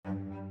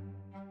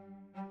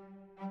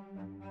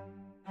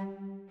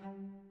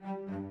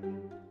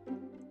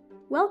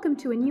Welcome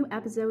to a new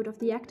episode of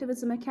the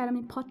Activism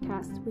Academy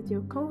podcast with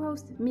your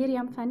co-hosts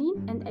Miriam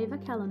Fanin and Eva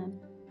Callanan.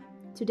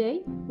 Today,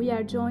 we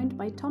are joined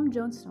by Tom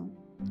Johnstone.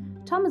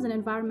 Tom is an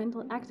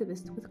environmental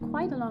activist with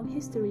quite a long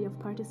history of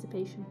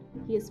participation.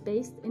 He is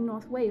based in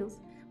North Wales,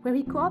 where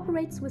he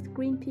cooperates with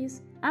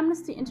Greenpeace,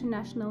 Amnesty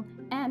International,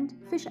 and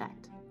Fish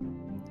Act.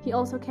 He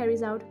also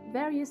carries out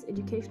various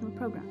educational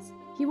programs.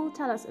 He will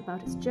tell us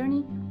about his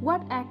journey,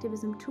 what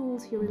activism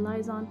tools he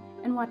relies on,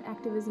 and what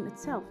activism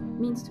itself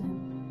means to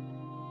him.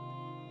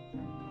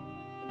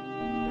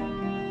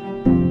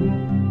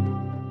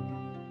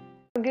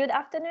 Good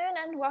afternoon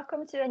and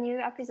welcome to a new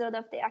episode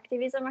of the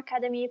Activism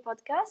Academy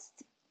podcast.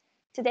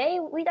 Today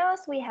with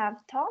us we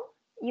have Tom.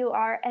 You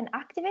are an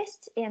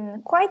activist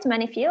in quite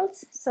many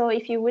fields, so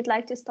if you would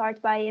like to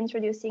start by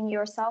introducing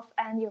yourself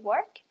and your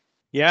work.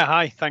 Yeah,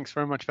 hi, thanks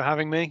very much for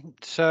having me.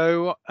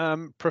 So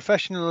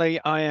professionally,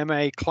 I am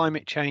a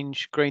climate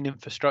change, green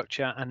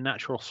infrastructure and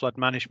natural flood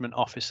management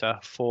officer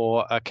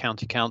for a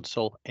county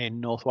council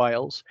in North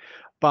Wales.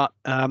 But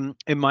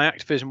in my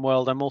activism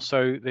world, I'm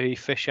also the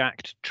Fish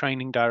Act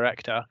training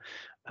director.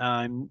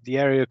 I'm the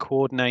area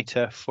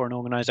coordinator for an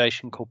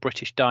organisation called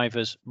British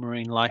Divers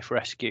Marine Life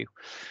Rescue,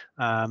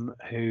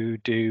 who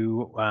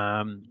do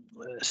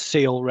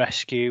seal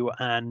rescue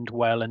and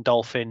whale and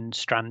dolphin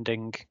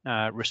stranding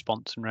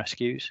response and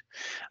rescues.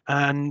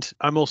 And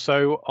I'm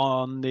also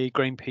on the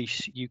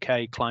Greenpeace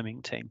UK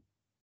climbing team.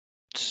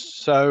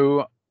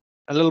 So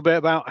a little bit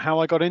about how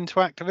I got into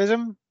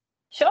activism.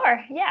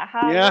 Sure,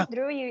 yeah.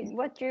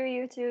 What drew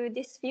you to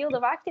this field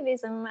of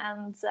activism?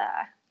 And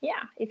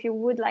if you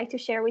would like to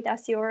share with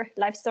us your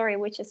life story,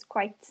 which is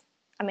quite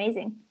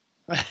amazing.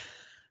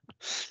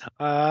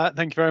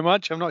 Thank you very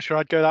much. I'm not sure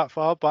I'd go that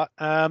far, but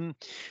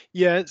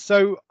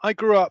so I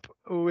grew up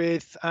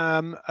with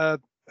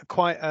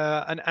quite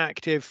an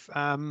active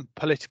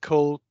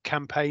political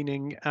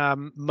campaigning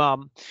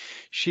mum.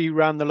 She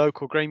ran the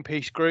local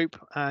Greenpeace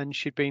group and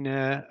she'd been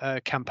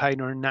a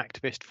campaigner and an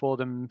activist for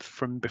them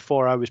from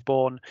before I was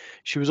born.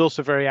 She was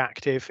also very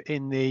active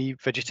in the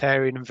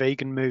vegetarian and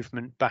vegan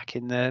movement back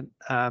in the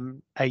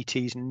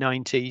 80s and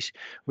 90s,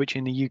 which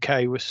in the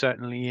UK was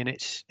certainly in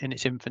its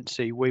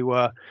infancy. We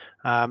were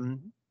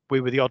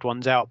the odd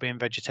ones out being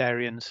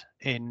vegetarians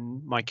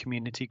in my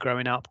community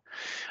growing up.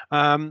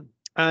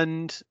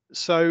 And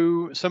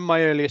so some of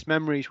my earliest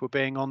memories were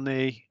being on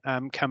the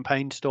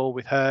campaign stall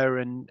with her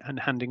and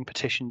handing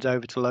petitions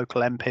over to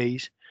local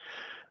MPs.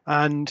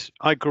 And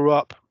I grew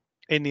up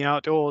in the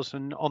outdoors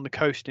and on the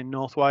coast in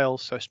North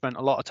Wales, so I spent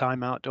a lot of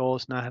time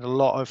outdoors and I had a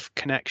lot of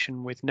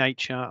connection with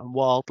nature and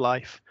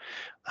wildlife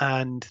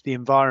and the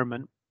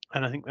environment.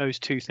 And I think those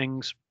two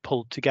things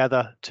pulled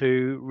together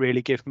to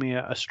really give me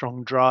a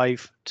strong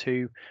drive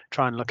to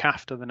try and look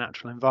after the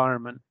natural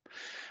environment.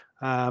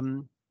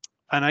 And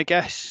I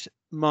guess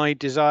my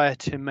desire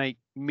to make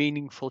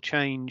meaningful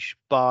change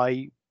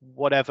by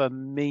whatever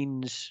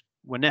means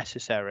were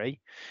necessary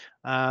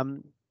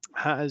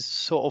has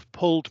sort of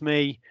pulled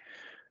me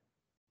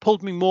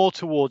more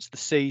towards the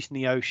seas and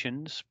the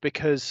oceans,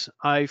 because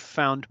I've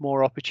found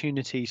more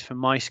opportunities for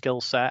my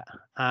skill set,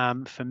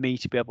 for me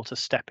to be able to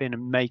step in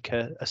and make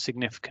a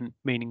significant,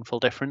 meaningful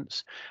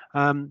difference.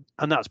 And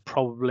that's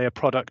probably a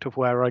product of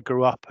where I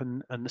grew up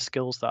and the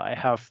skills that I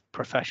have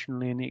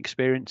professionally and the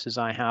experiences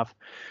I have.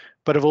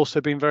 But I've also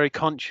been very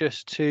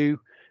conscious to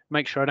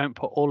make sure I don't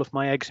put all of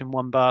my eggs in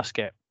one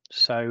basket.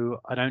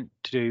 So I don't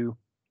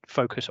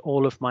focus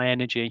all of my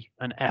energy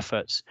and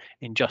efforts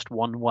in just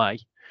one way,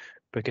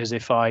 because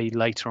if I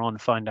later on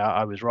find out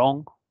I was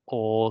wrong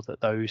or that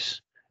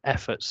those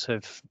efforts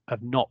have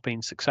not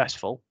been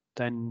successful,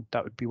 then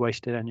that would be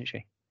wasted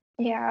energy.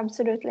 Yeah,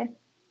 absolutely.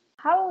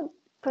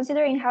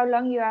 Considering how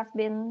long you have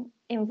been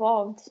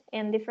involved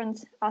in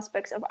different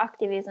aspects of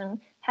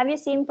activism, have you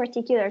seen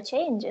particular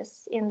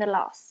changes in the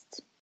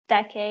last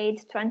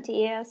decade, 20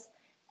 years,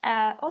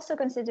 also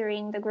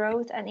considering the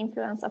growth and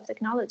influence of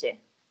technology?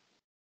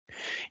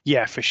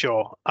 Yeah, for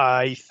sure.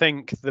 I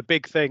think the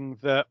big thing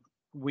that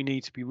we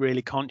need to be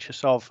really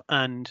conscious of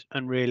and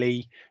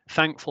really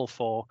thankful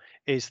for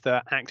is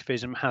that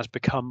activism has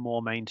become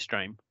more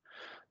mainstream.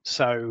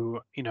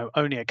 So,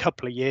 only a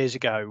couple of years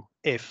ago,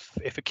 if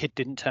a kid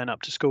didn't turn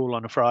up to school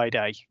on a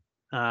Friday,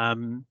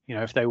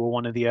 if they were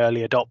one of the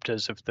early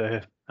adopters of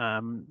the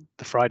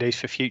Fridays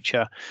for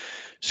Future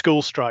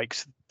school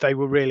strikes, they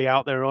were really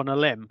out there on a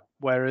limb.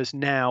 Whereas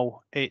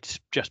now it's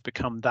just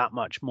become that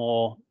much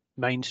more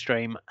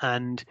mainstream,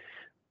 and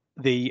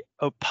the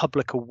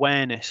public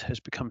awareness has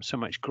become so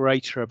much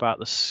greater about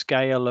the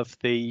scale of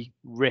the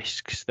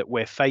risks that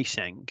we're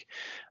facing.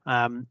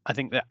 I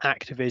think that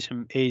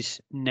activism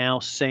is now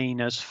seen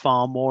as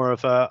far more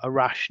of a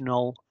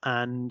rational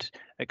and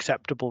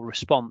acceptable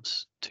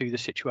response to the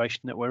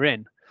situation that we're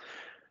in.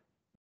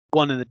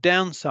 One of the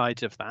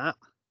downsides of that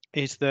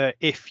is that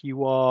if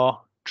you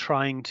are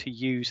trying to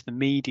use the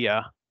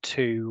media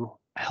to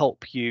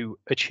help you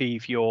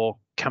achieve your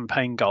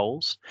campaign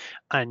goals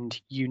and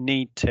you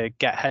need to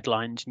get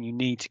headlines and you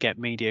need to get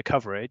media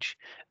coverage,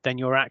 then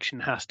your action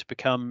has to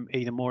become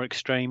either more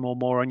extreme or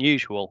more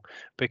unusual,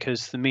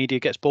 because the media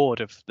gets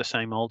bored of the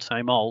same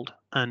old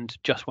and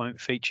just won't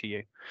feature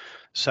you.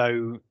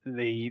 So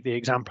the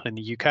example in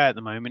the UK at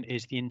the moment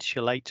is the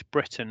Insulate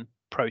Britain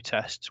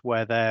protests,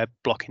 where they're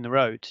blocking the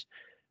roads.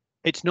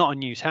 It's not a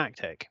new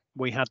tactic.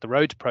 We had the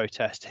roads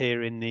protest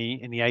here in the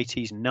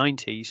 80s and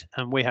 90s,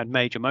 and we had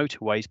major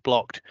motorways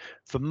blocked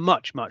for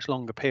much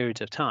longer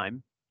periods of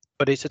time.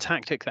 But it's a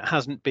tactic that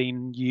hasn't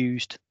been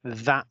used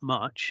that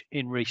much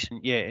in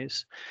recent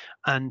years,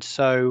 and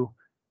so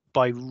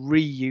by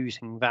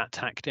reusing that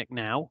tactic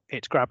now,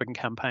 it's grabbing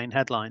campaign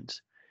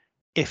headlines.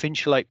 If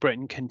Insulate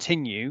Britain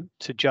continue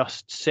to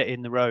just sit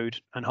in the road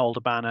and hold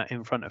a banner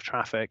in front of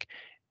traffic,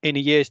 in a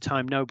year's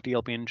time, nobody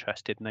will be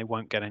interested and they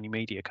won't get any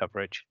media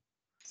coverage.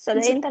 So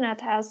the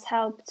internet has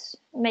helped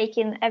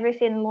making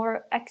everything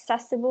more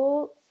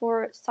accessible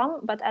for some,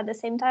 but at the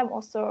same time,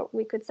 also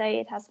we could say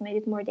it has made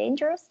it more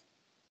dangerous.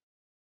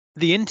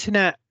 The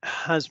internet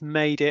has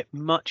made it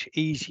much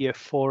easier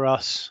for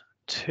us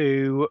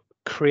to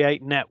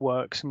create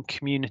networks and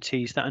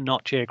communities that are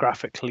not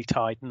geographically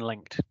tied and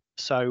linked.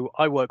 So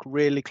I work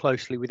really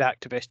closely with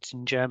activists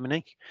in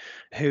Germany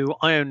who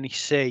I only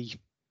see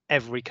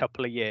every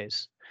couple of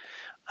years.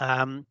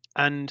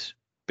 And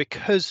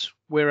because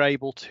we're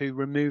able to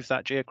remove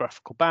that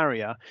geographical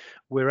barrier,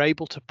 we're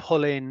able to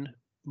pull in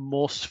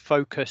more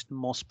focused,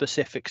 more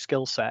specific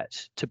skill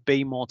sets to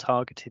be more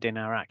targeted in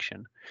our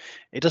action.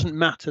 It doesn't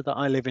matter that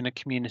I live in a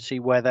community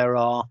where there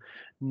are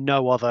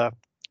no other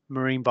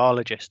marine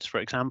biologists, for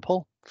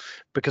example,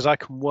 because I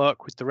can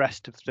work with the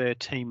rest of the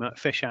team at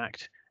Fish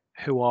Act,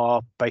 who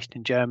are based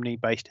in Germany,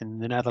 based in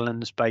the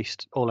Netherlands,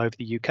 based all over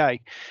the UK,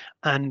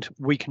 and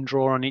we can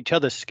draw on each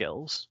other's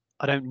skills.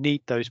 I don't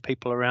need those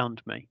people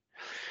around me.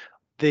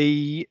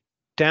 The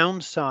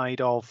downside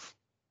of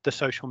the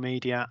social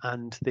media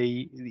and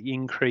the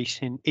increase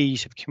in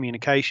ease of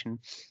communication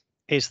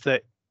is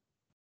that,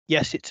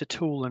 yes, it's a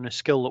tool and a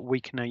skill that we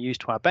can now use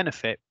to our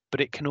benefit,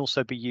 but it can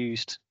also be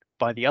used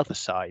by the other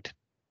side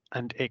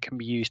and it can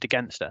be used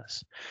against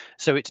us.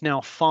 So it's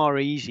now far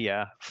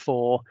easier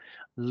for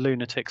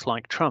lunatics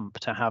like Trump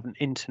to have an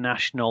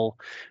international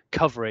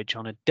coverage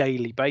on a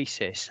daily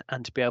basis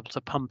and to be able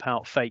to pump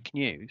out fake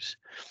news.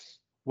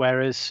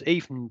 Whereas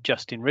even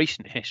just in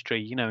recent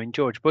history, you know, in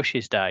George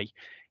Bush's day,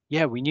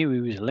 yeah, we knew he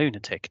was a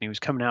lunatic and he was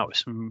coming out with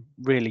some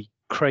really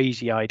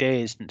crazy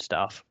ideas and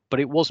stuff, but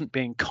it wasn't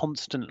being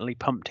constantly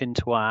pumped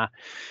into our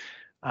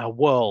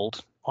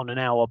world on an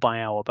hour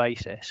by hour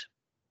basis.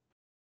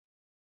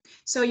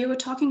 So you were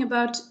talking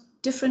about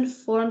different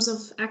forms of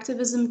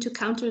activism to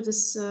counter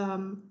this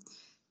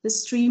the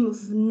stream of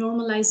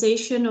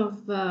normalization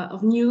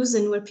of news,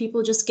 and where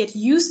people just get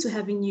used to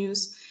having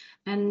news,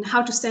 and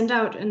how to stand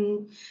out.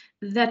 And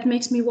that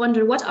makes me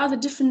wonder, what are the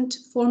different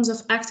forms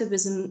of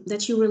activism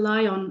that you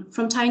rely on,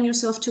 from tying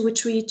yourself to a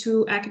tree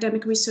to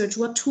academic research?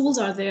 What tools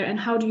are there, and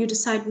how do you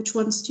decide which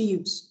ones to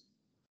use?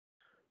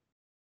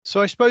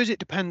 So I suppose it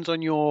depends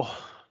on your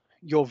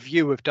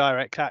view of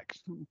direct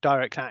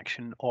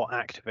action or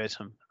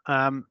activism.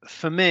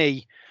 For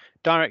me,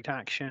 direct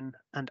action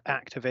and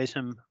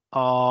activism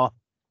are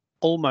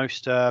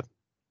almost a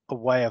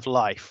way of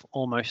life,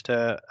 almost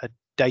a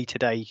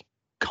day-to-day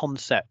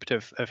concept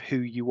of who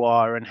you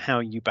are and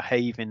how you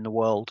behave in the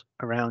world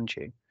around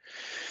you.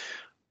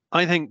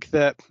 I think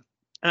that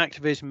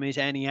activism is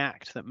any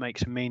act that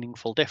makes a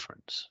meaningful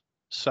difference.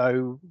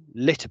 So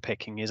litter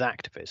picking is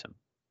activism.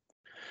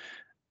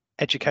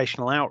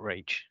 Educational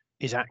outreach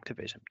is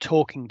activism.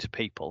 Talking to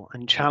people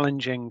and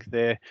challenging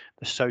the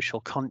social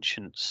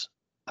conscience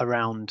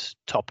around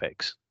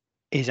topics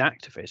is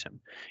activism.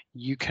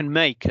 You can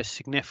make a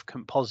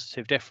significant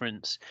positive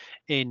difference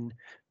in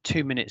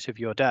 2 minutes of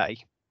your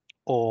day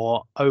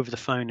or over the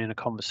phone in a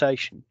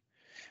conversation.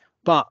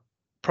 But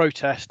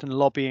protest and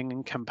lobbying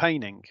and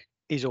campaigning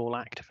is all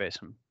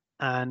activism.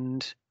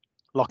 And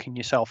locking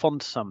yourself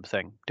onto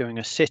something, doing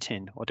a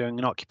sit-in or doing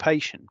an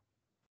occupation,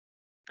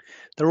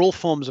 they're all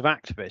forms of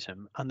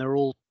activism and they're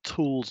all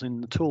tools in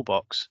the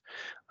toolbox.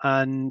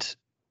 And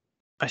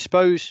I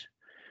suppose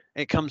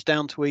it comes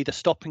down to either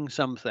stopping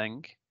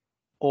something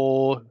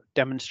or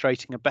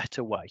demonstrating a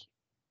better way.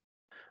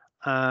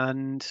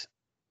 And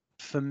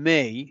for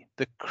me,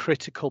 the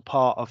critical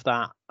part of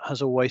that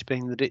has always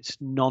been that it's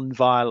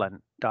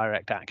non-violent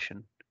direct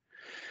action.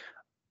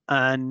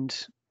 And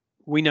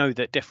we know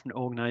that different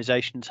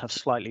organizations have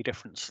slightly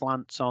different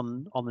slants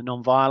on the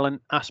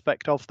non-violent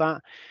aspect of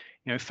that.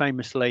 You know,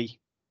 famously,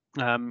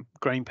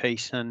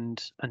 Greenpeace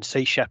and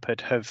Sea Shepherd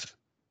have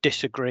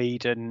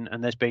disagreed, and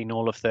there's been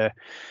all of the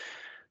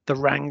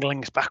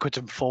wranglings backwards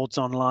and forwards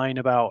online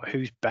about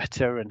who's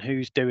better and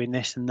who's doing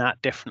this and that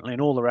differently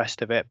and all the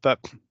rest of it. But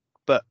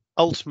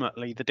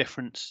ultimately, the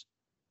difference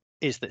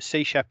is that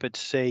Sea Shepherds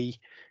see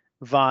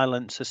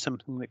violence as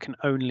something that can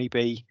only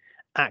be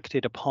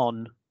acted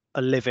upon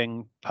a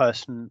living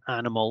person,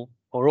 animal,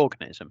 or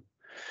organism.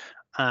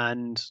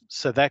 And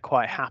so they're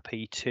quite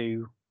happy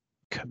to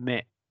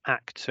commit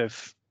acts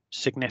of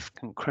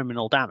significant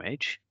criminal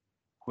damage,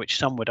 which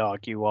some would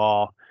argue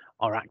are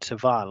acts of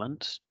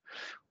violence,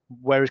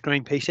 whereas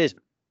Greenpeace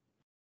isn't.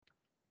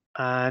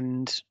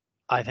 And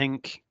I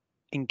think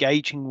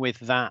engaging with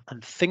that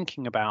and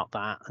thinking about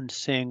that and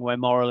seeing where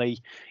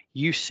morally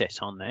you sit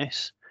on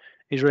this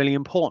is really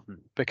important,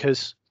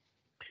 because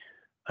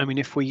I mean,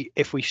 if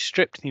we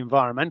stripped the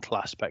environmental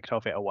aspect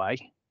of it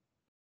away,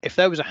 if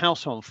there was a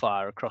house on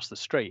fire across the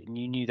street and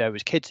you knew there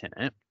was kids in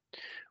it,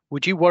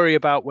 would you worry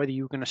about whether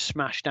you were going to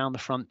smash down the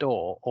front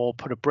door or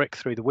put a brick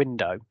through the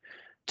window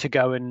to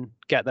go and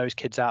get those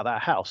kids out of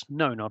that house?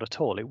 No, not at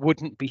all. It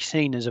wouldn't be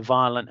seen as a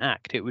violent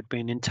act. It would be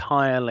an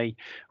entirely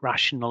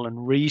rational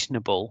and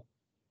reasonable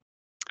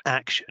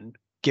action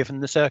given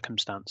the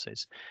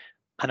circumstances.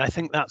 And I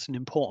think that's an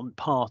important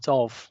part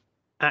of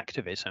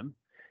activism,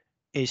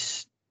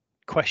 is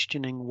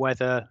questioning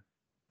whether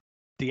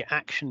the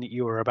action that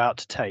you are about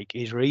to take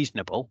is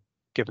reasonable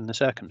given the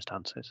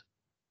circumstances.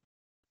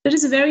 That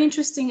is a very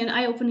interesting and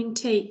eye-opening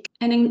take.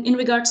 And in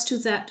regards to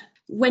that,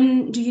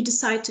 when do you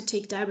decide to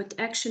take direct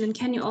action? And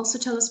can you also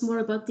tell us more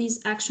about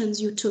these actions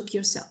you took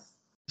yourself?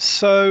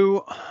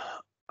 So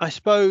I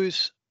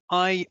suppose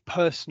I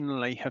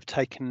personally have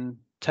taken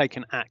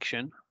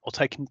action, or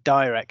taken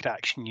direct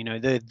action. You know,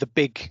 the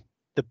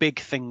big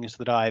things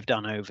that I've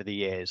done over the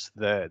years,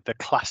 the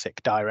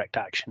classic direct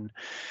action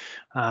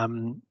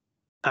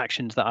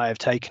actions that I have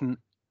taken.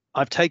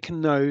 I've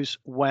taken those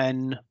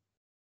when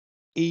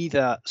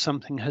either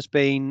something has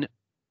been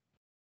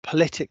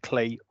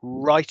politically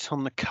right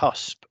on the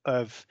cusp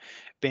of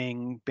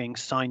being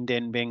signed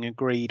in, being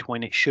agreed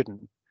when it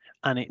shouldn't,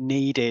 and it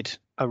needed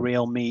a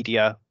real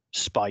media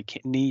spike.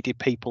 It needed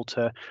people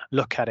to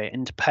look at it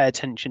and to pay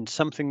attention to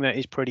something that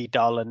is pretty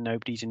dull and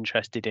nobody's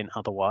interested in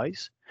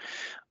otherwise.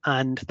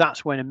 And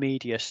that's when a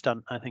media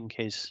stunt, I think,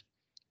 is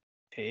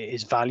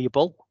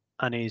valuable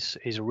and is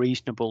a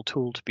reasonable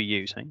tool to be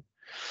using.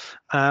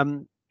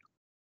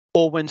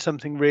 Or when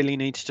something really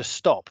needs to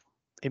stop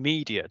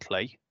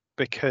immediately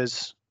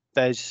because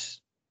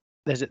there's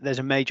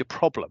a major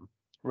problem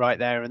right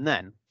there and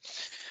then.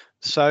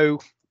 So,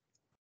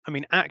 I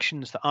mean,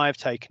 actions that I've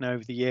taken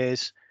over the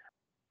years,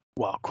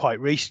 well, quite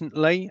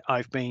recently,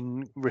 I've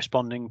been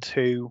responding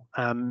to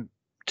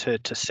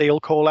seal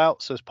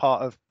call-outs as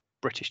part of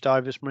British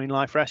Divers Marine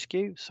Life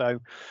Rescue. So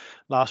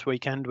last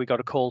weekend we got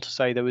a call to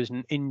say there was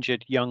an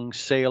injured young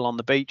seal on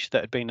the beach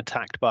that had been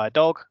attacked by a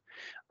dog,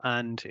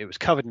 and it was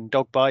covered in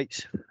dog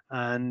bites.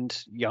 And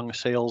young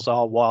seals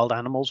are wild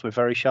animals with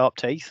very sharp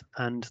teeth,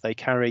 and they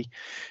carry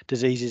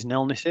diseases and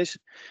illnesses.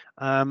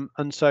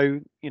 And so,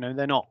 you know,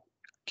 they're not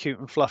cute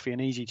and fluffy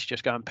and easy to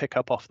just go and pick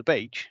up off the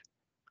beach.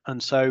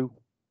 And so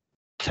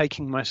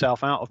taking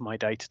myself out of my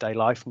day-to-day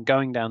life and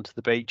going down to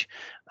the beach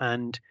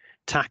and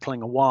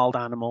tackling a wild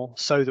animal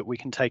so that we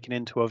can take it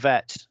into a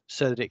vet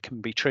so that it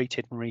can be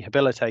treated and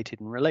rehabilitated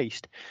and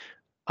released,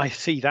 I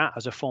see that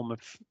as a form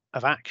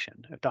of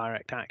action, of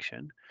direct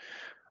action.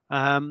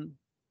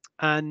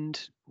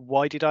 And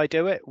why did I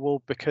do it?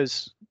 Well,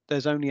 because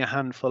there's only a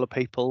handful of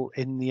people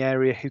in the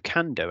area who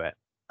can do it.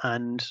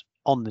 And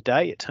on the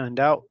day, it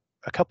turned out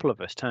a couple of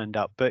us turned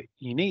up, but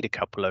you need a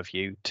couple of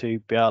you to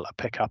be able to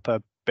pick up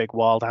a big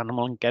wild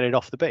animal and get it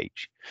off the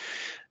beach.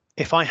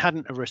 If I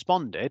hadn't have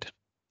responded,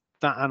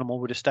 that animal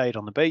would have stayed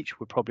on the beach,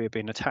 would probably have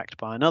been attacked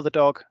by another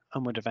dog,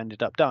 and would have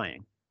ended up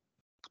dying.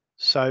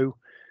 So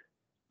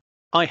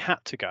I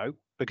had to go,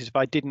 because if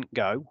I didn't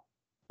go,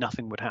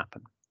 nothing would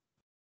happen.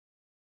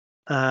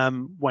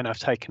 When I've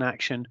taken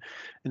action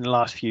in the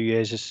last few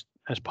years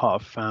as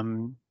part of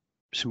some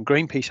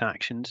Greenpeace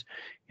actions,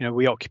 you know,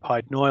 we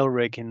occupied an oil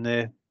rig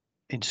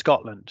in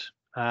Scotland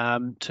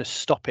to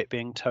stop it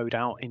being towed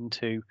out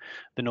into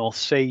the North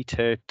Sea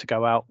to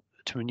go out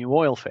to a new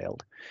oil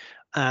field.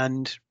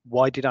 And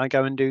why did I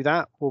go and do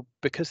that? Well,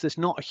 because there's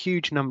not a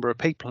huge number of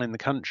people in the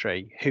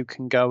country who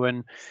can go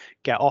and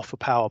get off a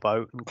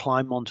powerboat and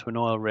climb onto an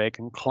oil rig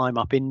and climb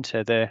up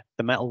into the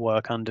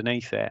metalwork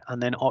underneath it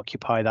and then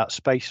occupy that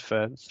space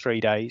for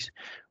 3 days,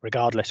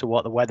 regardless of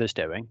what the weather's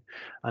doing,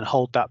 and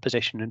hold that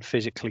position and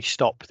physically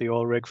stop the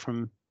oil rig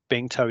from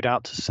being towed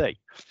out to sea.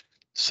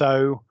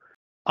 So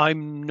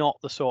I'm not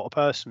the sort of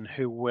person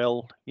who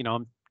will, you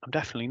know, I'm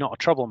definitely not a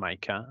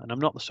troublemaker, and I'm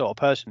not the sort of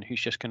person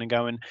who's just going to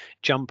go and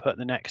jump at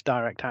the next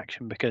direct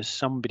action because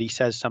somebody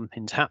says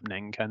something's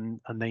happening and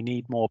they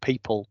need more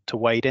people to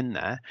wade in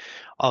there.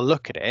 I'll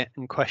look at it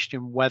and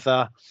question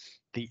whether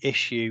the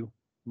issue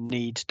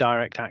needs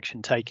direct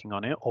action taking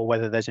on it, or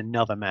whether there's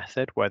another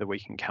method, whether we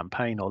can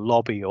campaign or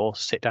lobby or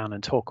sit down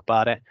and talk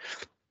about it.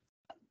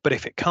 But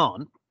if it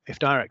can't, if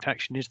direct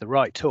action is the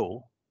right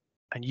tool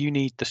and you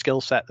need the skill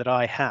set that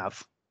I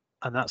have,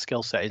 and that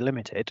skill set is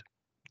limited,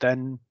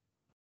 then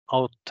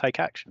I'll take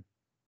action.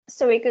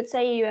 So we could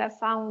say you have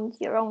found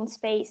your own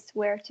space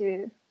where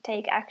to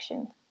take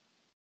action.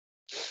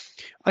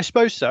 I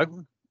suppose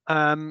so.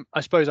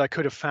 I suppose I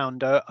could have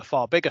found a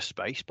far bigger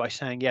space by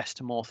saying yes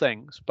to more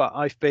things, but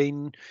I've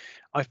been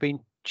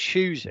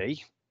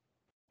choosy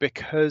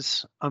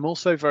because I'm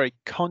also very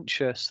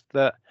conscious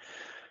that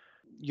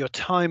your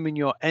time and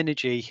your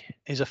energy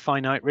is a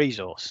finite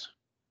resource.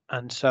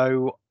 And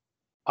so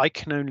I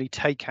can only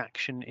take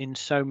action in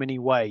so many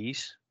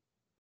ways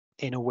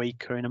in a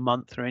week or in a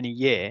month or in a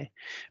year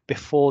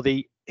before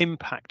the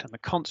impact and the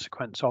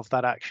consequence of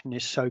that action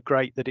is so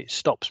great that it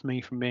stops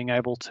me from being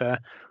able to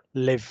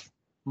live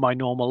my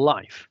normal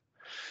life.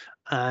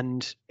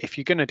 And if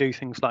you're going to do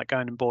things like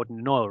going and boarding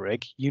an oil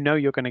rig, you know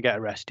you're going to get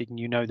arrested and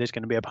you know there's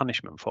going to be a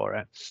punishment for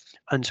it.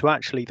 And so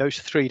actually those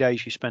 3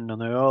 days you spend on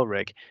the oil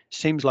rig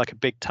seems like a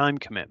big time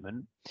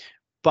commitment,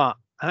 but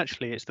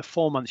actually it's the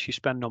 4 months you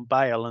spend on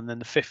bail and then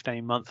the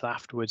 15 months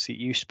afterwards that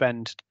you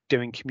spend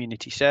doing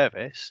community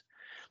service.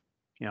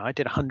 You know, I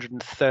did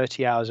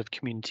 130 hours of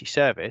community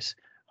service.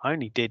 I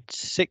only did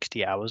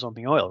 60 hours on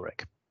the oil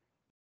rig.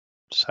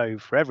 So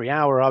for every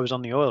hour I was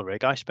on the oil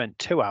rig, I spent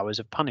 2 hours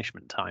of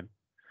punishment time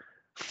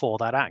for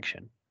that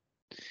action.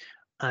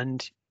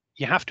 And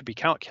you have to be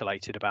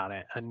calculated about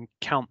it and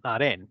count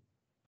that in.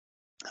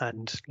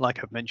 And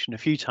like I've mentioned a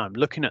few times,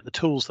 looking at the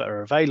tools that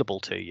are available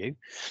to you,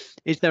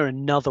 is there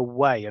another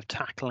way of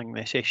tackling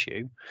this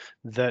issue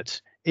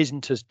that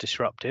isn't as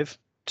disruptive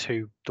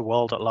to the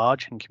world at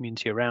large and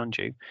community around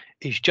you,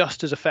 is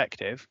just as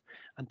effective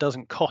and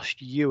doesn't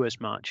cost you as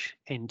much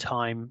in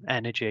time,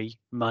 energy,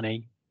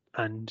 money,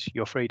 and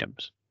your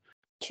freedoms?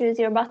 Choose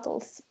your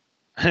battles.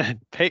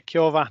 Pick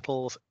your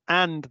battles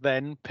and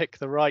then pick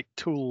the right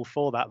tool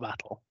for that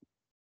battle.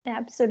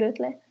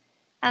 Absolutely.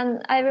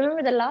 And I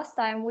remember the last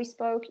time we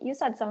spoke, you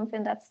said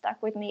something that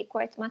stuck with me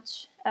quite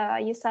much.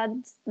 You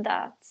said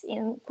that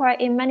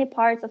in many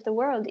parts of the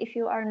world, if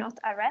you are not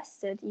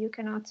arrested, you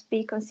cannot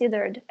be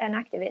considered an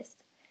activist.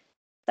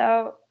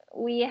 So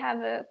we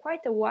have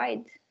quite a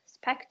wide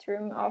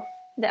spectrum of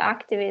the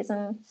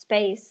activism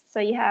space. So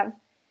you have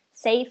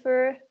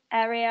safer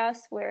areas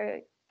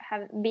where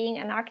being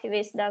an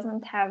activist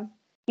doesn't have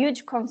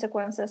huge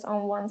consequences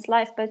on one's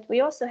life, but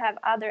we also have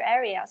other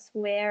areas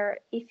where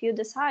if you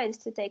decide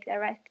to take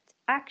direct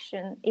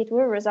action, it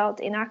will result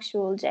in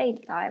actual jail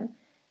time.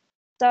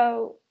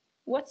 So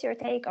what's your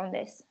take on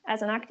this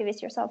as an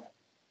activist yourself?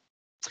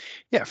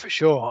 Yeah, for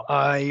sure.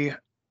 I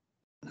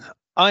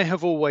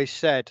have always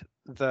said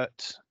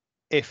that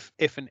if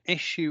an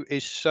issue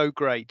is so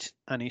great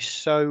and is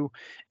so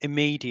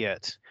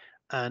immediate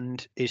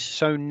and is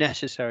so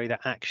necessary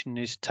that action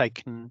is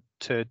taken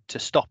to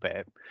stop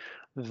it,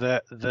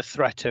 that the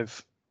threat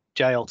of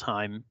jail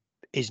time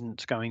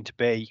isn't going to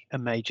be a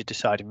major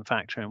deciding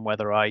factor in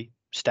whether I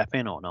step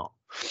in or not.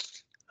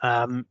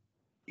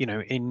 You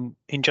know, in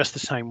just the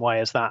same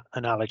way as that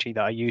analogy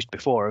that I used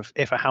before of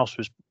if a house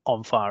was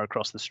on fire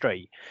across the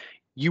street,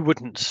 you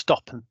wouldn't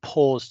stop and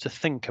pause to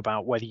think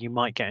about whether you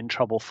might get in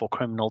trouble for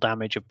criminal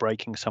damage of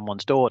breaking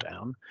someone's door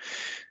down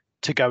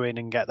to go in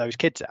and get those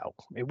kids out.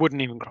 It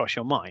wouldn't even cross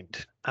your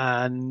mind.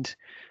 And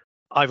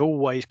I've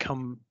always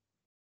come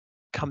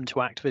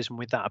to activism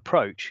with that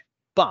approach,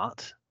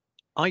 but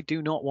I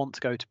do not want to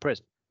go to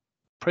prison.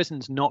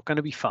 Prison's not going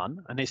to be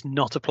fun, and it's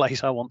not a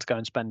place I want to go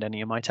and spend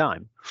any of my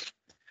time.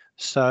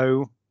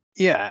 So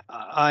yeah,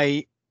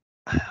 I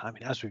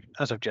mean,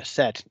 as I've just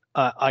said,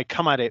 I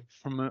come at it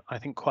from I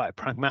think quite a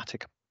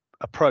pragmatic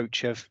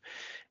approach of,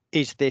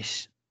 is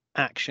this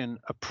action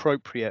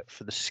appropriate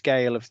for the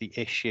scale of the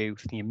issue,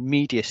 for the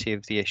immediacy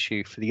of the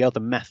issue, for the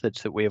other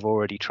methods that we have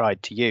already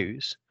tried to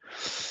use,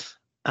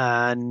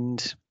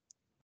 and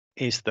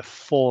is the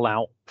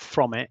fallout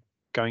from it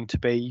going to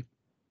be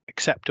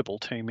acceptable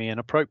to me and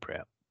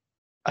appropriate?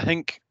 I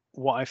think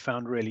what I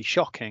found really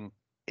shocking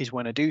is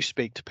when I do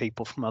speak to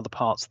people from other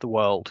parts of the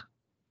world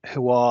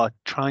who are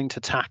trying to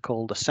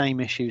tackle the same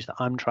issues that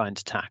I'm trying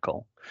to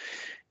tackle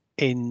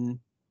in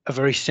a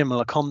very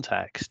similar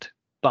context,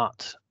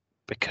 but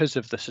because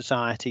of the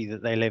society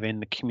that they live in,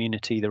 the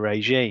community, the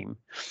regime,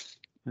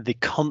 the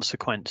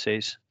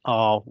consequences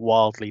are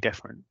wildly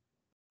different.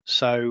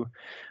 So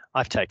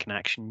I've taken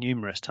action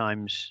numerous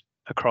times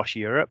across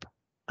Europe.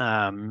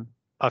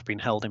 I've been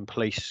held in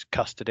police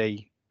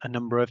custody a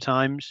number of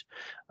times,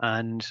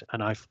 and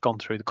I've gone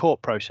through the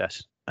court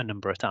process a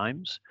number of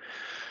times.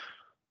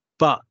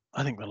 But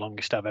I think the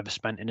longest I've ever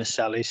spent in a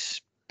cell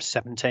is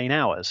 17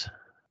 hours.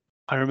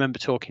 I remember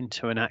talking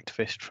to an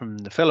activist from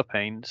the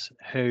Philippines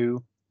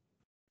who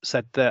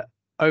said that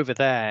over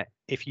there,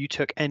 if you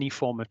took any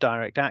form of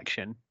direct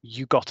action,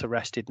 you got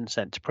arrested and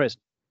sent to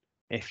prison.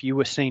 If you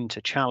were seen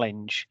to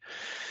challenge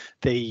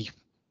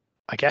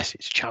I guess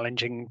it's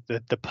challenging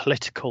the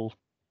political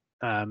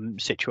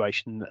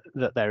situation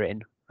that they're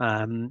in.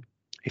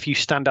 If you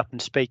stand up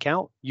and speak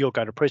out, you'll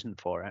go to prison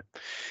for it.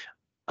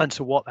 And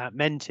so what that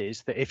meant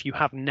is that if you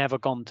have never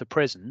gone to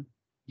prison,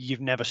 you've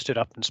never stood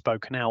up and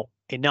spoken out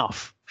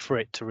enough for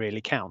it to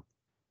really count.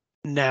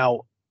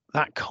 Now,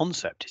 that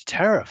concept is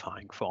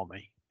terrifying for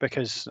me,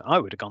 because I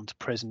would have gone to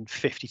prison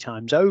 50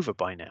 times over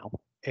by now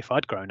if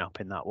I'd grown up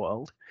in that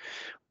world.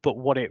 But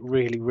what it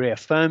really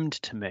reaffirmed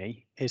to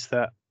me is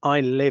that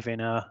I live in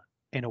a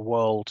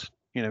world,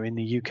 you know, in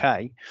the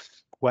UK,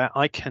 where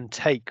I can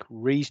take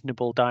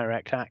reasonable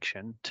direct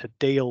action to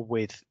deal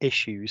with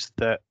issues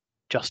that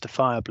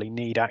justifiably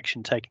need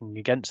action taken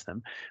against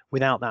them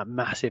without that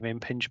massive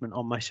impingement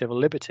on my civil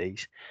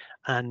liberties.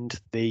 And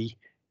the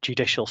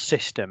judicial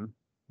system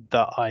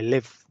that I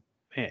live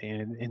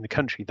in the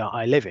country that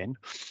I live in,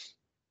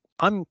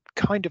 I'm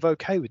kind of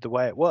okay with the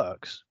way it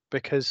works,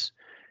 because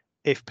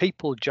if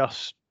people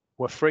just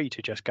were free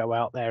to just go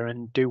out there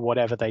and do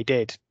whatever they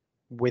did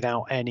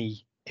without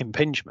any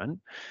impingement,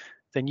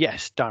 then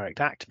yes, direct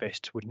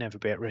activists would never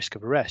be at risk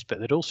of arrest, but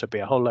there'd also be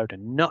a whole load of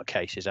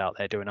nutcases out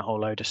there doing a whole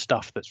load of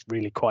stuff that's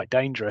really quite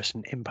dangerous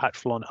and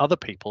impactful on other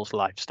people's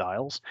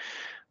lifestyles,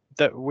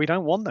 that we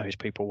don't want those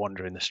people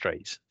wandering the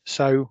streets.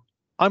 So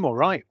I'm all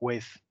right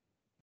with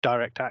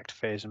direct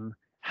activism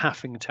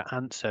having to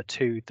answer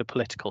to the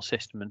political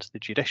system and to the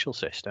judicial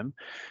system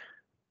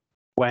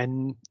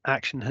when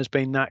action has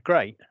been that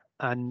great.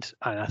 And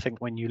I think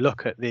when you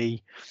look at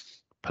the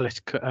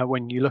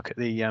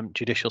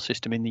judicial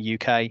system in the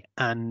UK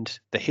and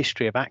the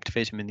history of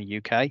activism in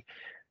the UK,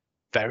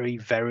 very,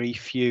 very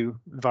few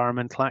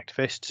environmental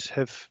activists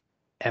have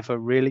ever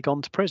really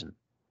gone to prison,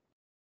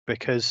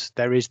 because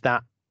there is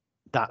that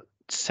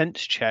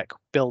sense check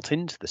built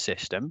into the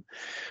system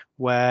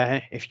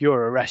where if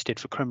you're arrested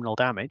for criminal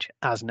damage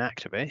as an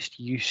activist,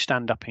 you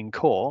stand up in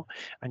court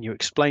and you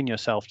explain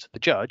yourself to the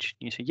judge.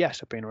 You say,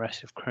 yes, I've been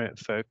arrested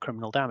for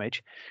criminal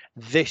damage.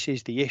 This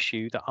is the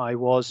issue that I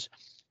was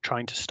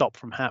trying to stop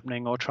from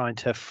happening or trying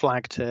to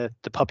flag to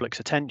the public's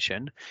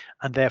attention,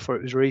 and therefore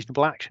it was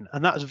reasonable action.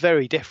 And that's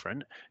very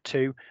different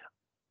to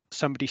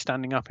somebody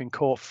standing up in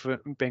court for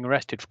being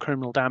arrested for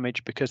criminal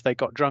damage because they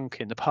got drunk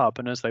in the pub,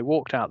 and as they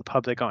walked out the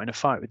pub they got in a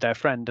fight with their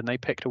friend and they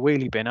picked a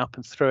wheelie bin up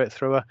and threw it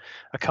through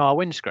a car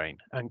windscreen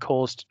and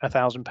caused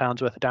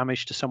 £1,000 worth of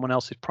damage to someone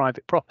else's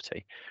private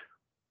property.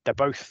 They're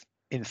both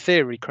in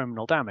theory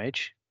criminal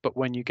damage, but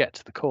when you get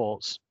to the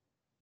courts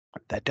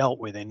they're dealt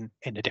with in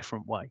a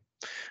different way.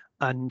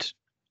 And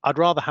I'd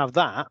rather have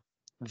that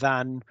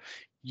than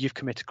you've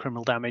committed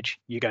criminal damage,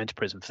 you go into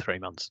prison for 3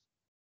 months,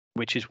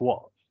 which is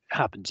what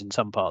happens in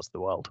some parts of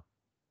the world.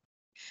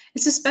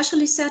 It's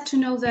especially sad to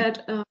know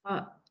that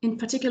in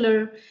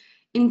particular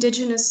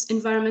indigenous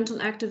environmental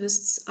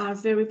activists are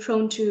very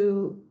prone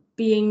to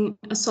being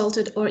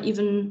assaulted or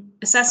even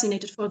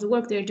assassinated for the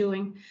work they're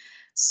doing.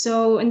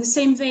 So in the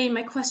same vein,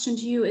 my question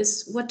to you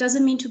is, what does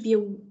it mean to be a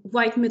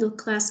white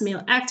middle-class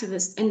male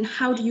activist, and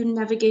how do you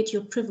navigate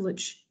your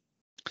privilege?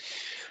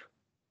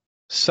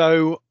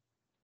 So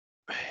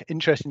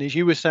interesting, as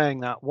you were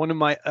saying that, one of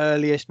my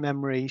earliest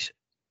memories,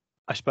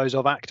 I suppose,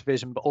 of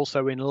activism, but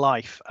also in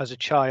life as a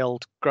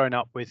child, growing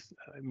up with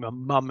my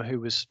mum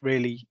who was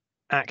really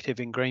active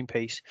in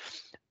Greenpeace,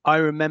 I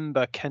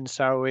remember Ken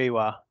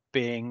Saro-Wiwa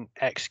being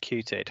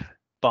executed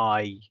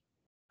by,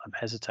 I'm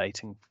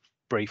hesitating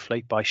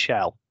briefly, by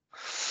Shell,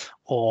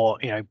 or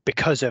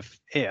because of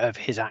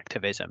his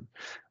activism.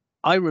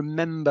 I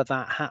remember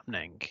that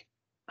happening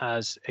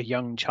as a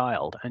young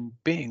child and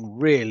being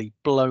really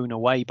blown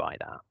away by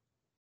that.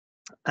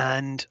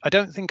 And I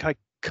don't think I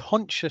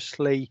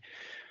consciously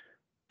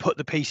put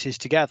the pieces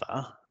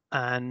together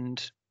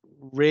and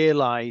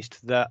realized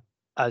that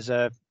as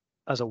a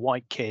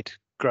white kid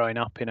growing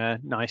up in a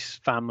nice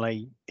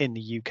family in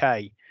the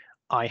UK,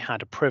 I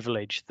had a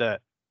privilege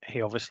that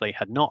he obviously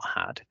had not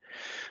had.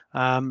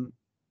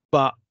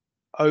 But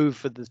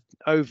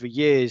over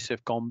years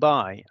have gone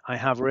by, I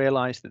have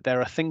realized that there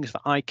are things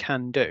that I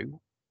can do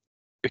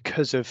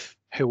because of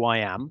who I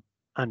am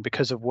and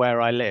because of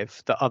where I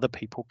live that other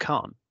people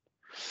can't.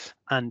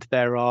 And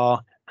there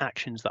are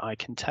actions that I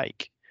can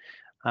take.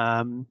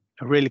 A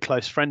really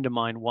close friend of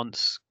mine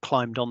once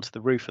climbed onto the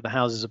roof of the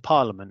Houses of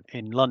Parliament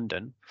in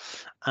London,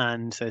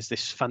 and there's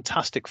this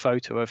fantastic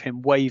photo of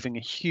him waving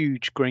a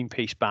huge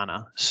Greenpeace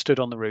banner stood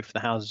on the roof of the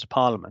Houses of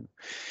Parliament.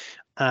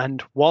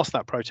 And whilst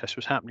that protest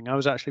was happening, I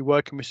was actually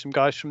working with some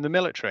guys from the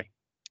military,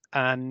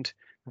 and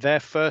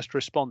their first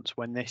response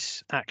when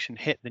this action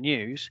hit the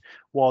news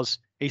was,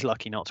 he's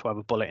lucky not to have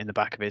a bullet in the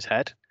back of his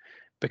head,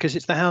 because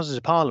it's the Houses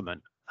of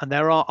Parliament. And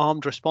there are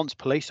armed response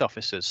police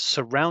officers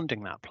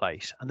surrounding that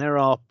place. And there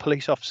are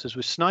police officers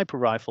with sniper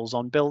rifles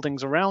on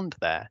buildings around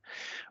there.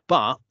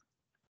 But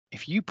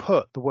if you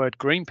put the word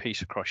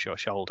Greenpeace across your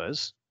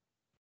shoulders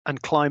and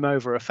climb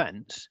over a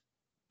fence,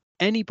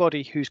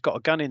 anybody who's got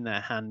a gun in their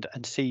hand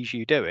and sees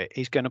you do it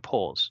is going to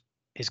pause,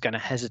 is going to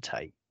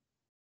hesitate,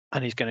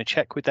 and is going to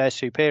check with their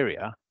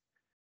superior.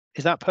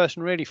 Is that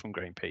person really from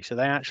Greenpeace? Are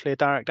they actually a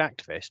direct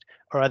activist?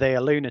 Or are they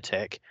a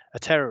lunatic, a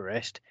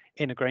terrorist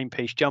in a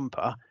Greenpeace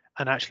jumper?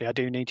 And actually, I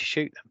do need to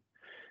shoot them,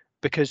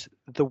 because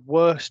the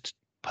worst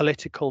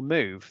political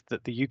move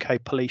that the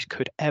UK police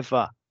could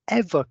ever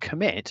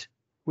commit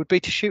would be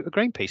to shoot a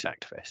Greenpeace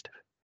activist.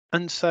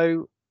 And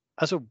so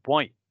as a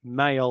white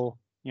male,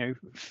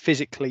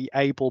 physically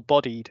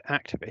able-bodied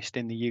activist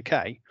in the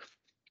UK,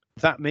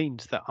 that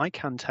means that I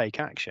can take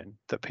action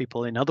that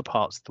people in other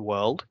parts of the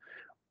world,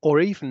 or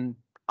even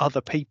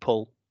other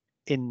people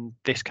in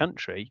this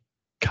country,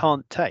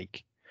 can't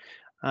take.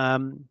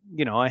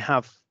 I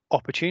have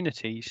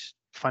opportunities,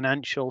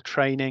 financial,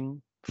 training,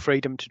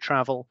 freedom to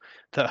travel,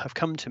 that have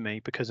come to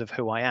me because of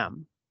who I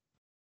am.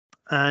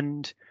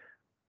 And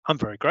I'm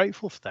very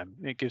grateful for them.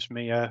 It gives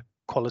me a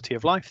quality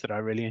of life that I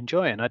really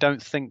enjoy. And I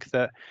don't think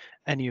that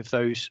any of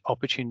those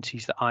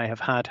opportunities that I have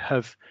had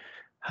have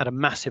had a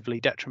massively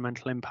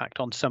detrimental impact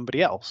on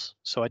somebody else.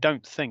 So I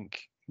don't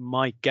think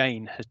my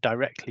gain has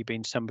directly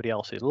been somebody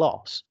else's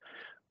loss,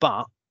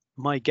 but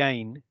my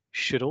gain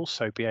should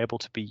also be able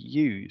to be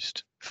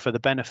used for the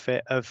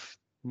benefit of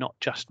not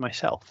just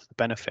myself, the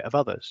benefit of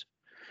others.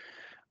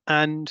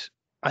 And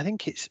I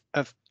think it's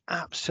of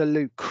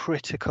absolute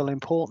critical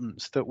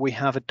importance that we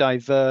have a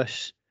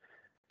diverse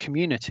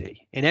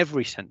community in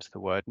every sense of the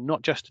word,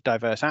 not just a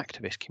diverse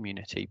activist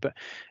community, but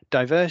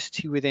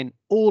diversity within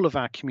all of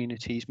our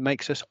communities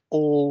makes us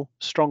all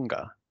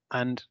stronger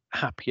and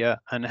happier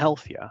and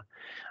healthier.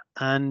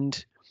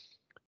 And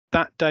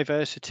that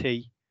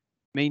diversity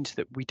means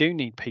that we do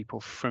need people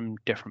from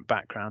different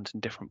backgrounds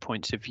and different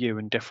points of view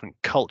and different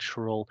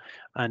cultural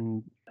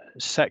and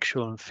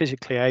sexual and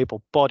physically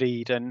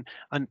able-bodied, and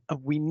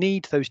we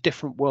need those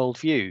different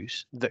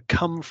worldviews that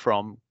come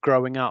from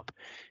growing up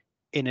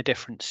in a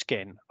different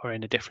skin or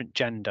in a different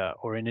gender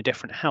or in a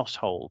different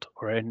household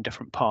or in a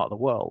different part of the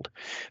world,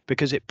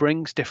 because it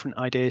brings different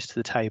ideas to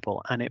the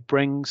table, and it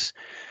brings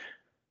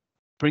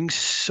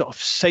sort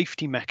of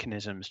safety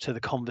mechanisms to the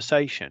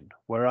conversation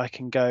where I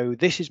can go,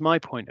 this is my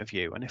point of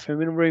view. And if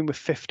I'm in a room with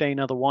 15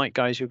 other white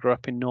guys who grew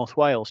up in North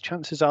Wales,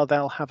 chances are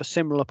they'll have a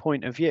similar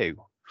point of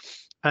view.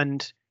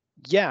 And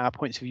yeah, our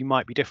points of view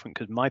might be different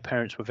because my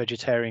parents were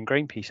vegetarian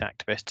Greenpeace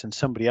activists and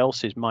somebody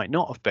else's might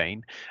not have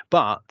been,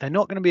 but they're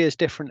not going to be as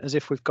different as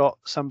if we've got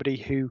somebody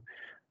who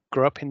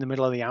grew up in the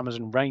middle of the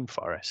Amazon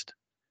rainforest.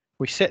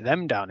 We sit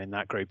them down in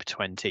that group of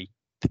 20.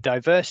 The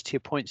diversity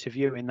of points of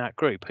view in that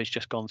group has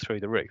just gone through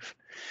the roof.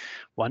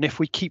 Well, and if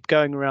we keep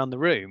going around the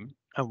room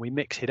and we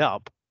mix it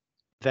up,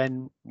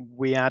 then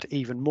we add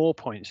even more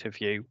points of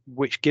view,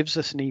 which gives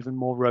us an even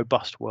more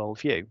robust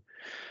worldview.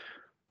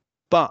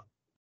 But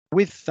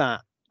with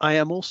that, I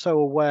am also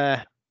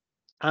aware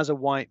as a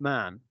white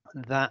man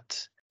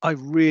that I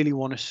really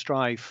want to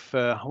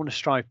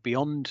strive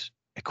beyond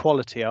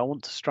equality. I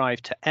want to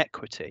strive to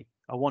equity.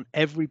 I want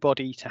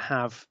everybody to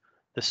have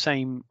the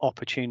same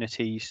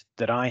opportunities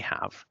that I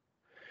have.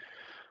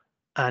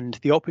 And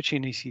the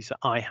opportunities that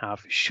I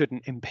have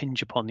shouldn't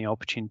impinge upon the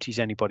opportunities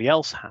anybody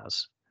else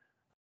has.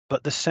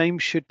 But the same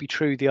should be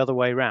true the other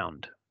way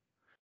around.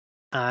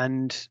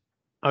 And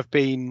I've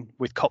been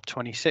with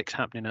COP26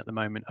 happening at the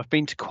moment. I've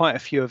been to quite a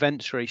few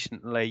events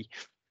recently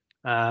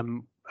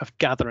of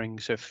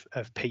gatherings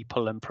of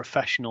people and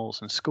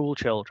professionals and school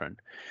children.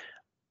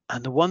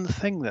 And the one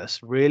thing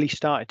that's really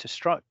started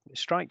to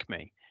strike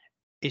me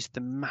is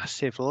the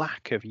massive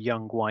lack of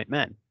young white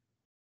men.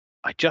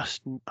 I'm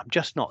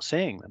just not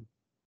seeing them.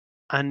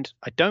 And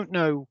I don't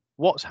know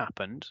what's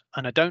happened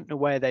and I don't know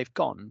where they've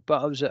gone,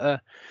 but I was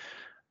at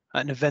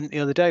an event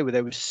the other day where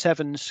there were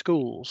 7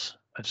 schools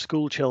of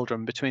school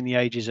children between the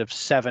ages of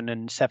 7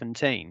 and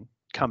 17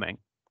 coming.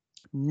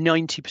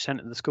 90%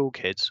 of the school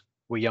kids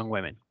were young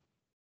women.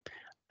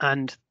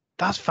 And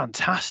that's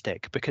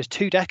fantastic, because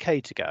 2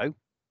 decades ago,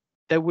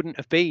 there wouldn't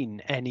have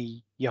been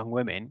any young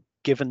women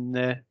given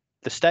the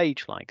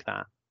stage like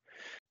that.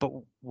 But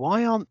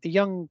why aren't the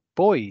young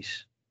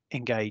boys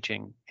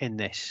engaging in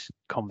this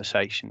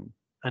conversation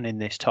and in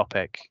this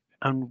topic?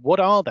 And what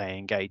are they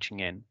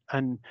engaging in?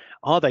 And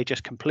are they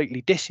just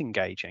completely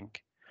disengaging?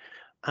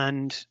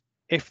 And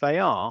if they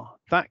are,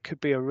 that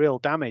could be a real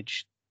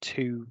damage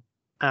to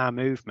our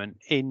movement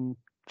in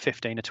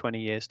 15 or 20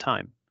 years'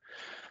 time.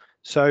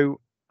 So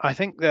I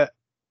think that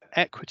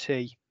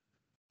equity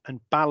and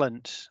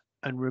balance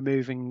and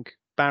removing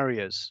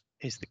barriers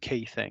is the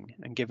key thing,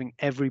 and giving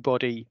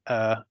everybody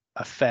a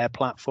fair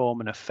platform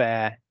and a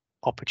fair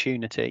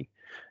opportunity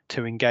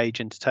to engage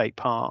and to take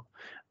part.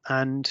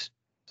 And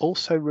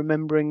also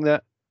remembering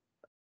that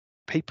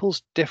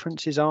people's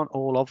differences aren't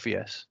all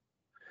obvious.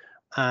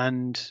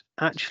 And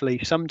actually,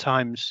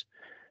 sometimes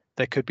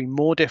there could be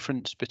more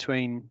difference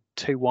between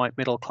 2 white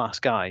middle-class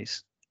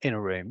guys in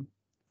a room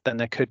than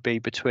there could be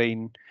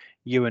between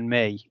you and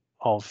me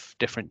of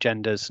different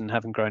genders and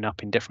having grown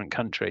up in different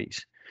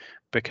countries,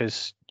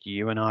 because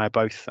you and I are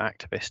both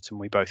activists and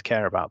we both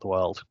care about the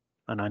world.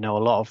 And I know a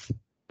lot of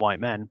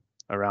white men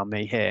around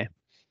me here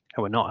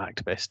who are not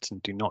activists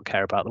and do not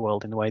care about the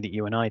world in the way that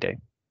you and I do.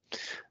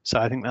 So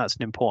I think that's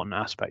an important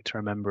aspect to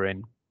remember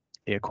in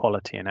the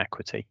equality and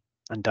equity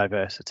and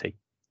diversity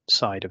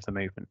side of the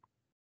movement.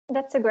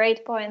 That's a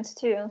great point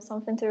too,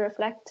 something to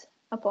reflect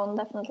upon,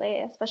 definitely,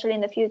 especially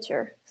in the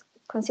future,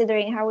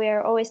 considering how we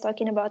are always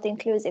talking about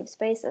inclusive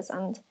spaces.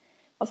 And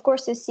of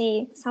course, to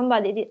see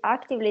somebody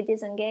actively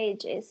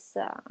disengage is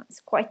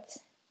quite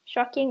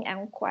shocking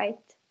and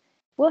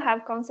will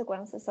have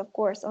consequences, of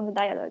course, on the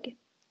dialogue.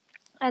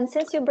 And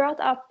since you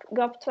brought up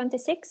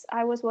COP26,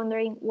 I was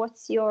wondering,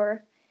 what's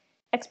your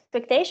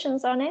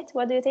expectations on it?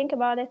 What do you think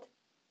about it?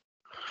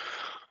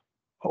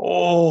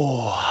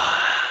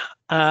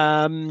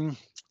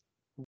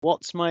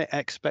 What's my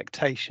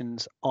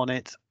expectations on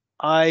it?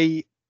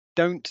 I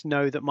don't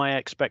know that my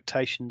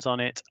expectations on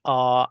it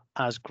are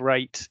as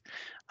great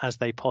as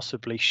they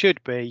possibly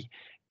should be,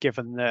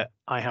 given that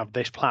I have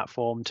this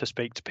platform to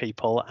speak to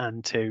people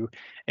and to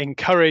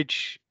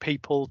encourage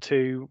people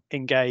to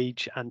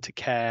engage and to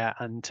care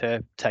and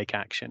to take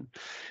action.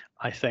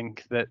 I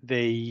think that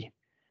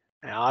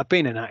I've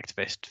been an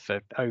activist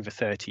for over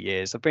 30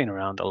 years. I've been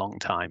around a long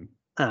time,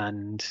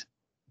 and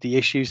the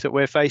issues that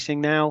we're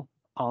facing now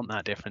aren't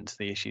that different to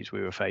the issues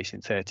we were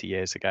facing 30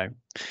 years ago.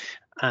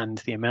 And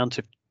the amount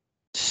of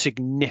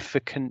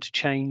significant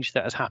change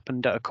that has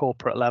happened at a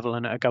corporate level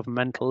and at a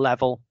governmental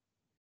level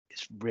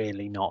is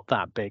really not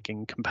that big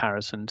in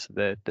comparison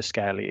to the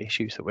scale of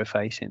issues that we're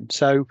facing.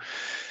 So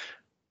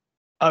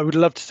I would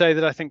love to say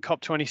that I think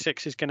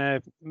COP26 is going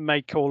to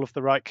make all of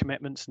the right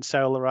commitments and say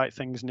all the right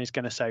things and is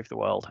going to save the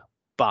world,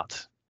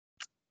 but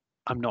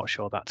I'm not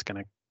sure that's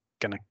going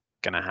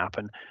to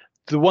happen.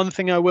 The one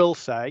thing I will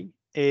say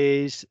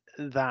is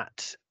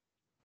that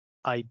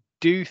I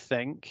do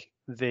think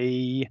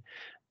the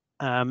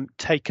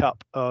take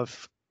up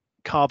of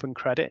carbon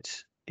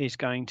credits is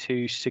going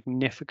to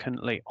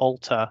significantly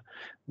alter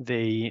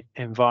the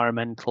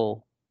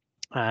environmental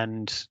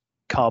and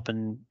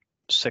carbon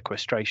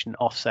sequestration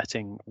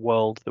offsetting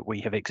world that we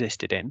have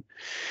existed in,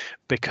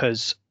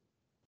 because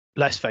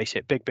let's face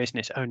it, big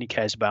business only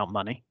cares about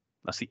money.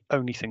 That's the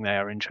only thing they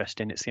are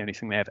interested in. It's the only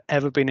thing they have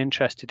ever been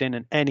interested in.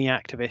 And any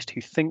activist who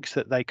thinks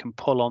that they can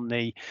pull on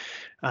the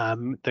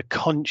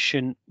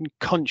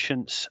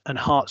conscience and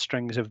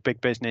heartstrings of big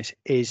business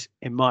is,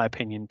 in my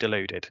opinion,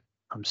 deluded.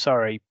 I'm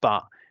sorry,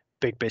 but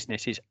big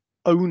business is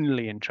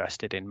only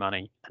interested in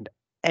money, and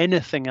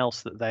anything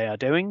else that they are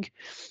doing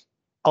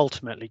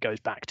ultimately goes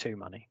back to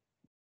money.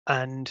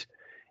 And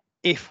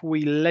if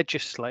we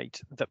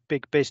legislate that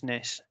big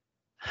business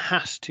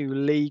has to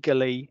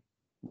legally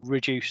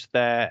reduce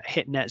their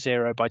hit net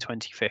zero by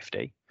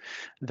 2050,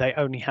 they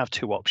only have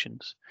two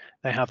options.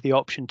 They have the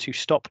option to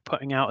stop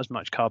putting out as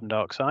much carbon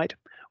dioxide,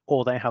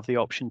 or they have the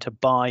option to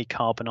buy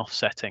carbon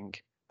offsetting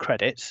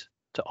credits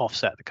to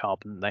offset the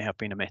carbon they have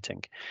been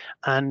emitting.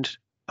 And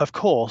of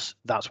course,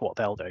 that's what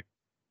they'll do.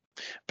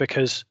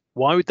 Because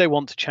why would they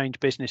want to change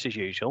business as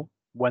usual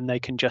when they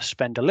can just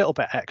spend a little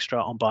bit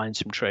extra on buying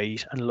some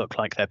trees and look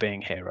like they're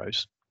being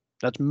heroes?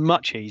 That's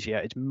much easier,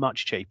 it's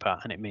much cheaper,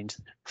 and it means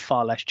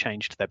far less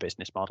change to their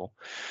business model.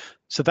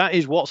 So that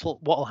is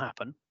what'll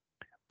happen.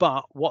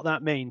 But what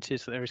that means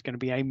is that there is going to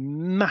be a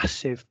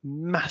massive,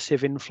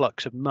 massive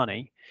influx of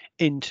money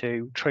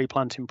into tree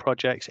planting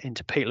projects,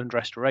 into peatland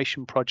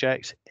restoration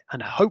projects,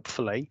 and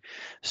hopefully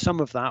some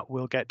of that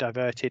will get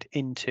diverted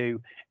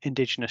into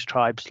indigenous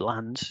tribes'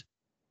 lands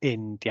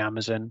in the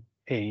Amazon,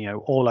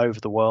 all over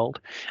the world.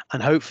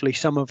 And hopefully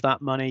some of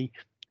that money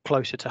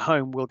closer to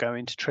home will go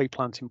into tree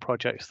planting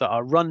projects that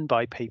are run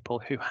by people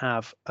who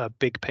have a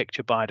big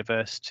picture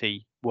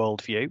biodiversity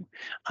worldview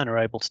and are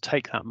able to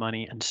take that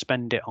money and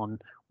spend it on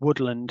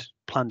woodland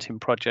planting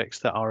projects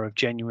that are of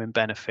genuine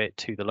benefit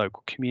to the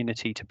local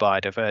community, to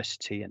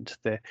biodiversity, and to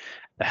the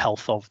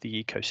health of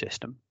the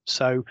ecosystem.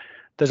 So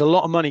there's a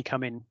lot of money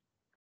coming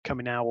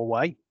our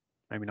way,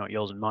 maybe not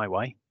yours and my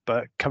way,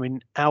 but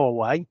coming our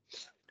way,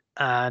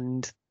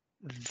 and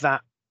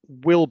that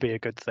will be a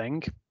good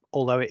thing,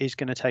 although it is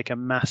going to take a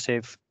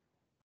massive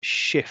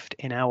shift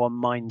in our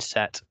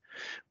mindset,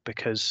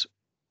 because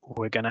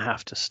we're going to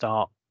have to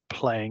start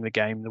playing the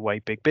game the way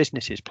big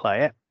businesses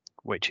play it,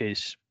 which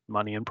is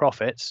money and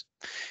profits,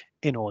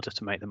 in order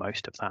to make the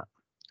most of that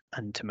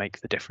and to make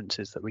the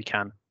differences that we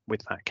can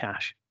with that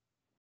cash.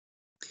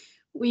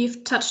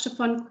 We've touched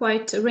upon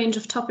quite a range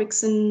of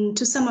topics, and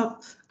to sum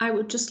up, I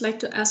would just like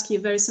to ask you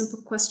a very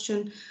simple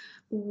question.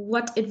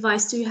 What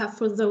advice do you have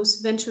for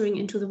those venturing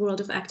into the world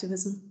of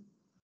activism?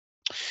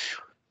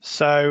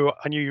 So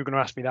I knew you were going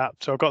to ask me that.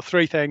 So I've got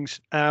three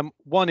things.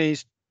 One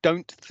is,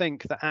 don't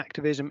think that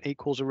activism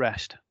equals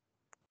arrest.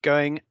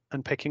 Going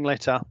and picking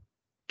litter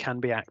can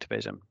be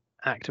activism.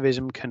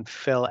 Activism can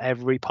fill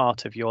every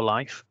part of your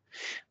life,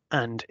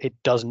 and it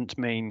doesn't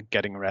mean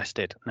getting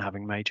arrested and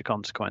having major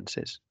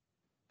consequences.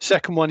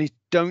 Second one is,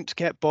 don't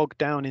get bogged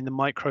down in the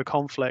micro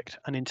conflict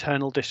and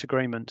internal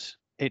disagreements.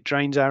 It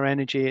drains our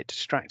energy, it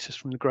distracts us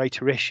from the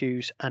greater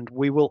issues, and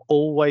we will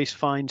always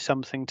find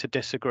something to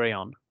disagree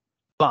on.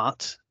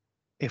 But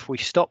if we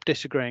stop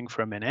disagreeing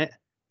for a minute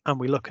and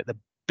we look at the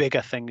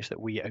bigger things that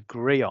we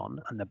agree on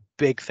and the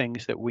big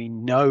things that we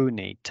know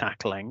need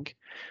tackling,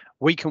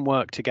 we can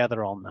work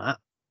together on that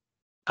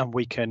and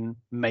we can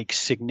make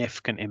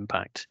significant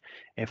impact.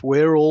 If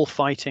we're all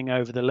fighting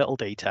over the little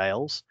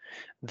details,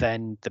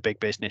 then the big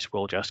business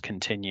will just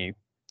continue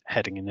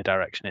heading in the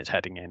direction it's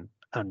heading in,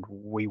 and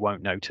we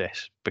won't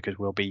notice because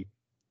we'll be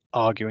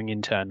arguing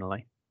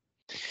internally.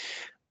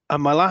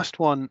 And my last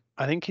one,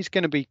 I think, is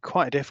going to be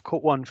quite a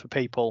difficult one for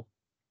people,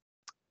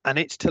 and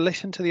it's to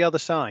listen to the other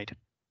side.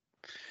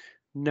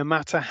 No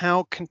matter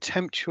how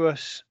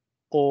contemptuous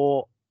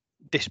or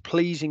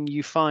displeasing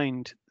you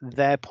find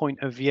their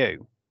point of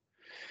view,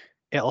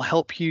 it'll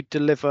help you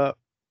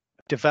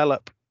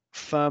develop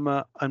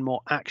firmer and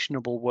more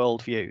actionable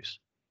worldviews.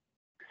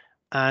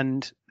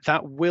 And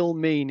that will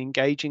mean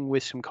engaging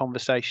with some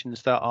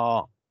conversations that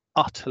are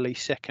utterly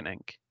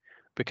sickening,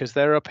 because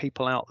there are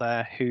people out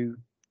there who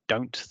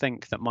don't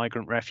think that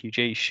migrant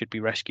refugees should be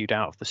rescued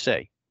out of the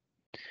sea.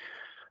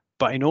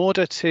 But in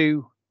order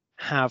to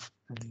have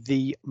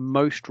the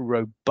most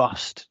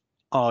robust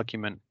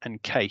argument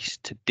and case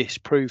to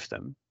disprove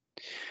them,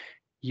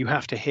 you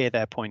have to hear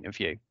their point of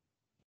view,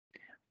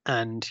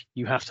 and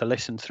you have to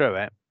listen through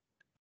it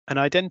and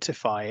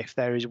identify if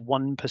there is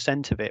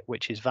 1% of it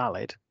which is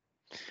valid,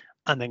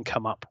 and then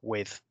come up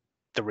with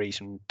the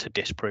reason to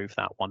disprove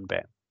that one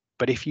bit.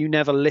 But if you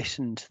never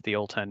listen to the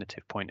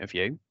alternative point of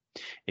view,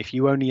 if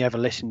you only ever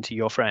listen to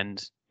your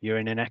friends, you're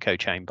in an echo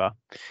chamber.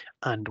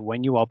 And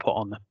when you are put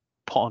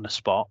on a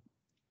spot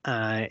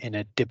in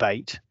a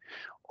debate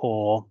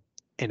or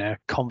in a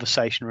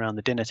conversation around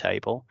the dinner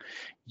table,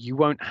 you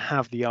won't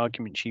have the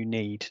arguments you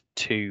need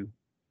to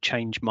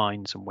change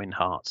minds and win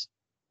hearts.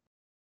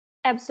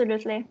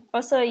 Absolutely.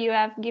 Also, you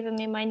have given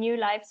me my new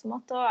life's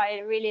motto. I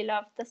really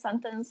love the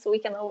sentence, we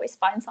can always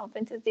find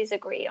something to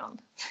disagree on.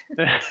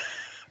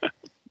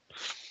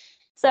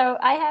 So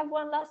I have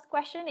one last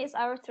question. It's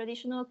our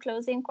traditional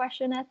closing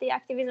question at the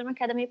Activism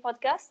Academy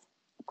podcast.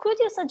 Could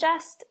you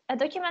suggest a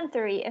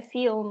documentary, a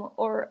film,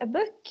 or a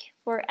book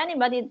for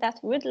anybody that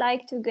would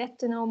like to get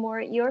to know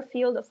more your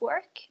field of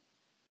work?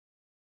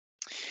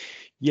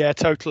 Yeah,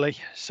 totally.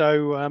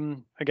 So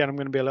again, I'm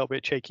going to be a little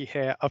bit cheeky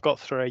here. I've got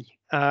 3.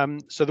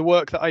 So the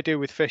work that I do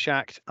with Fish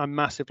Act, I'm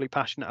massively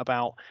passionate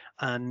about,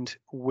 and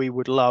we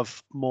would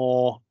love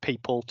more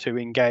people to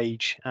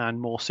engage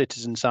and more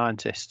citizen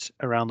scientists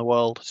around the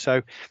world.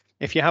 So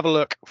if you have a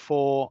look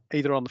for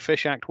either on the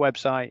Fish Act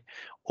website,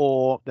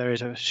 or there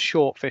is a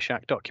short Fish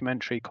Act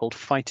documentary called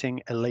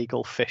Fighting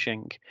Illegal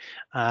Fishing.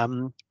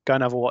 Go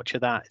and have a watch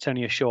of that. It's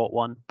only a short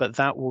one, but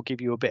that will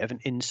give you a bit of an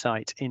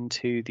insight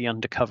into the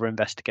undercover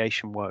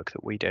investigation work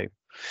that we do.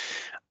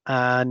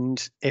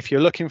 And if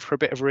you're looking for a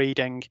bit of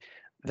reading,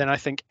 then I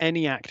think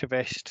any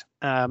activist,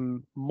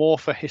 more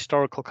for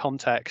historical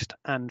context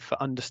and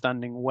for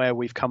understanding where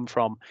we've come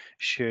from,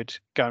 should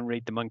go and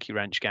read The Monkey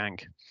Wrench Gang.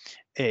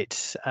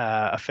 It's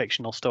a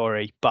fictional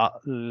story,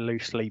 but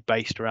loosely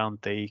based around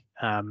the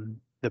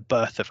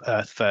birth of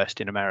Earth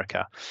First in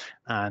America,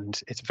 and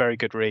it's a very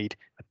good read.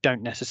 I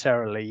don't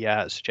necessarily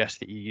suggest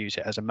that you use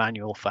it as a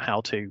manual for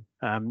how to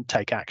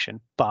take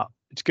action, but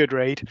it's a good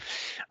read.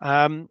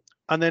 And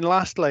then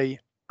lastly,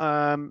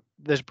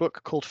 there's a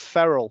book called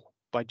Feral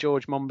by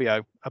George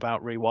Monbiot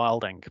about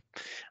rewilding,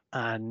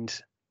 and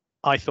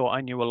I thought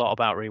I knew a lot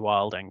about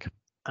rewilding,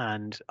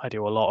 and I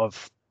do a lot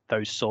of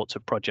those sorts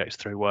of projects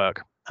through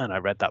work. And I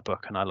read that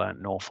book and I learned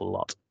an awful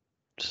lot.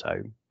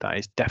 So that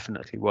is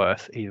definitely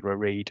worth either a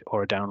read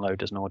or a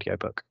download as an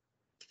audiobook.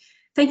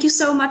 Thank you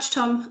so much,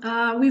 Tom.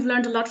 We've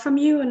learned a lot from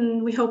you,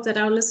 and we hope that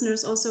our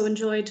listeners also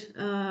enjoyed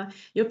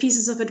your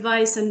pieces of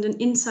advice and an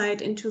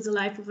insight into the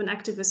life of an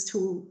activist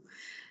who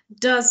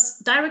does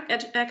direct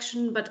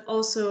action, but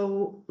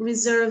also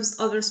reserves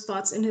other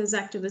spots in his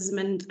activism.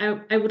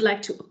 And I would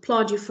like to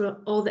applaud you for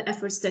all the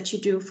efforts that you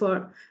do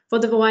for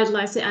the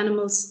wildlife, the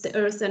animals, the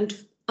earth, and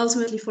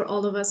ultimately for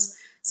all of us.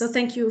 So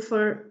thank you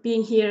for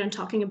being here and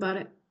talking about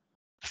it.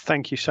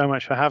 Thank you so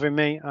much for having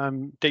me.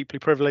 I'm deeply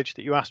privileged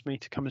that you asked me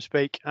to come and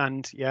speak.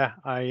 And yeah,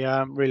 I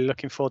am really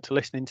looking forward to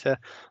listening to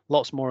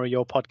lots more of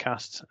your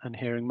podcasts and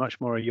hearing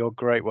much more of your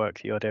great work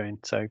that you're doing.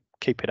 So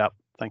keep it up.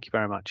 Thank you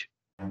very much.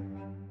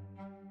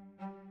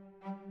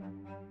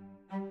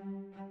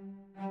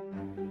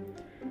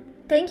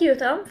 Thank you,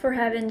 Tom, for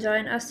having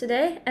joined us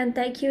today, and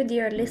thank you,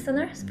 dear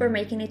listeners, for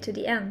making it to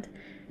the end.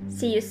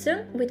 See you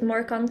soon with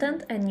more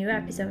content and new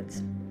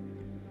episodes.